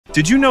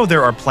Did you know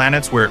there are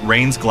planets where it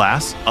rains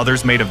glass,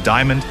 others made of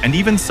diamond, and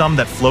even some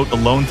that float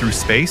alone through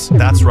space?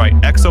 That's right,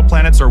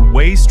 exoplanets are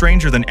way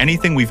stranger than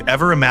anything we've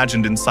ever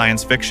imagined in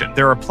science fiction.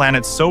 There are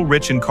planets so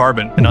rich in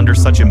carbon and under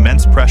such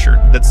immense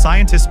pressure that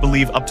scientists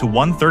believe up to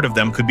 1/3 of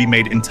them could be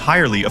made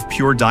entirely of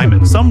pure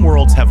diamond. Some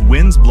worlds have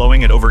winds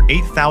blowing at over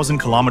 8,000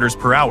 kilometers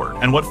per hour,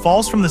 and what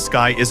falls from the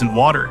sky isn't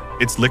water,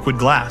 it's liquid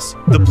glass.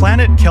 The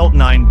planet Kelt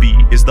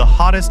 9b is the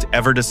hottest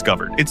ever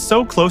discovered. It's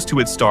so close to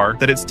its star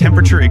that its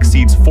temperature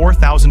exceeds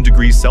 4,000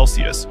 degrees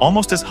Celsius,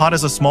 almost as hot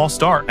as a small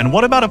star. And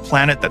what about a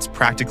planet that's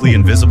practically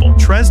invisible?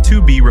 TRES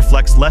 2b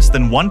reflects less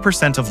than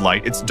 1% of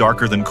light. It's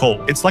darker than coal.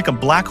 It's like a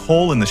black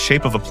hole in the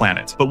shape of a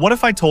planet. But what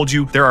if I told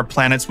you there are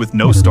planets with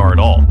no star at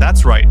all?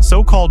 That's right,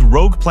 so-called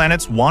rogue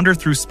planets wander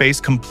through space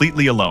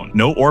completely alone.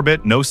 No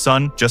orbit, no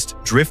sun, just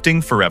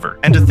drifting forever.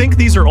 And to think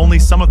these are only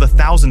some of the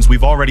thousands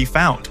we've already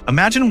found.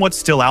 Imagine what's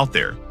still out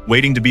there,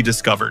 waiting to be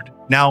discovered.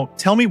 Now,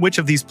 tell me, which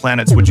of these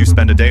planets would you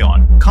spend a day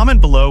on? Comment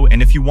below, and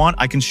if you want,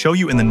 I can show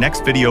you in the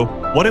next video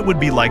what it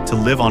would be like to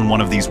live on one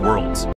of these worlds.